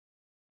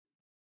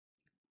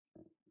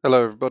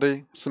Hello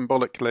everybody,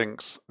 Symbolic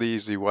Links, the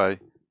easy way.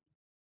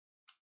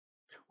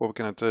 What we're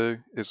going to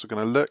do is we're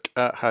going to look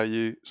at how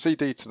you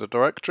cd to the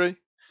directory,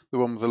 the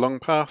one with the long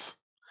path,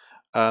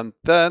 and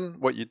then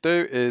what you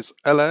do is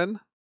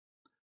ln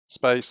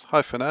space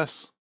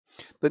 -s,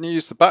 then you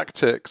use the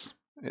backticks,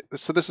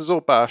 so this is all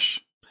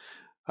bash,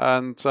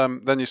 and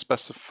then you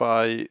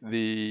specify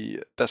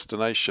the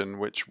destination,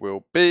 which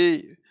will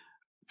be,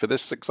 for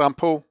this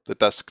example, the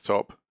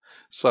desktop.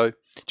 So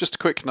just a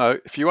quick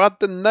note, if you add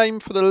the name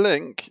for the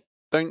link,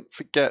 don't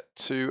forget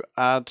to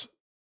add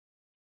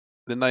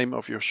the name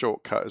of your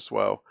shortcut as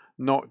well,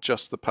 not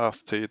just the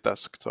path to your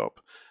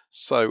desktop.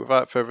 So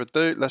without further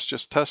ado, let's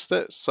just test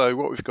it. So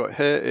what we've got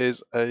here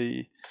is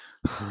a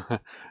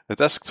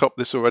desktop.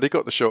 This already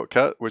got the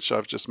shortcut, which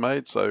I've just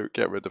made, so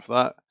get rid of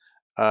that.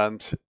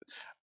 And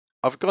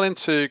I've gone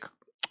into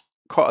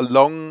quite a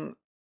long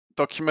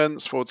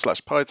documents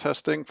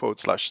 /pytesting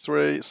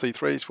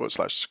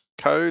 /c3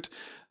 /code.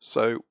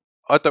 So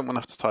I don't want to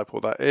have to type all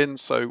that in.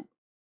 So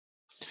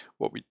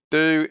what we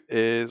do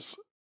is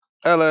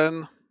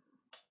ln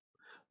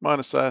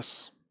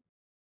 -s,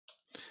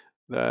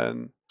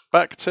 then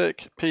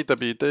backtick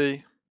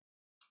pwd,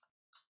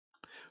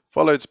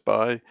 followed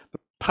by the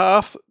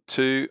path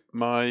to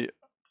my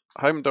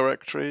home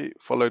directory,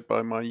 followed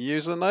by my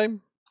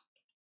username,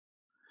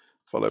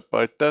 followed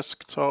by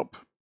desktop.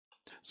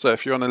 So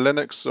if you're on a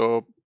Linux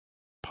or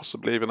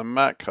possibly even a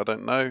Mac, I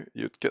don't know,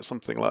 you'd get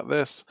something like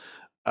this.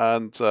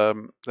 And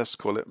let's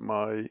call it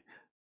my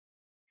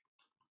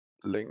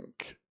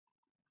link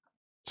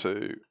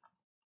to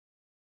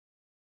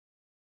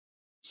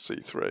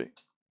C3.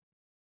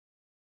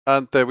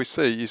 And there we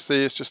see, you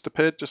see it's just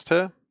appeared just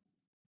here.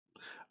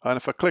 And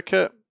if I click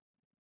it,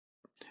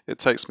 it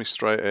takes me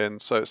straight in.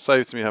 So it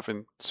saves me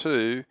having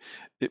to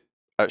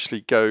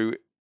actually go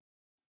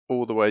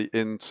all the way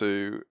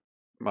into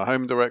my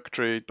home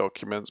directory,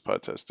 documents,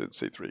 pytesting,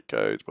 C3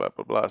 code, blah,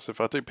 blah, blah. So if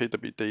I do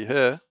pwd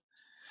here,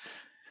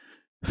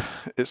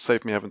 it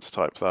saved me having to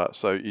type that.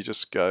 So you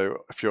just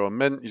go, if you're on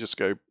Mint, you just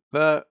go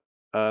there,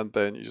 and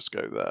then you just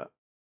go there.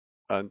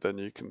 And then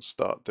you can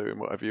start doing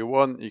whatever you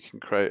want. You can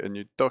create a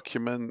new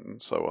document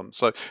and so on.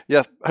 So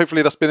yeah,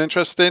 hopefully that's been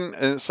interesting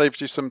and it saved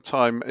you some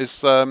time. It's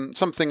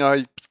something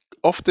I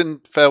often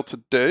fail to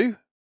do,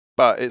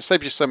 but it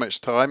saves you so much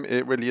time.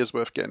 It really is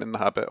worth getting in the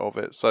habit of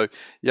it. So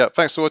yeah,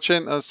 thanks for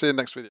watching. I'll see you in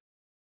the next video.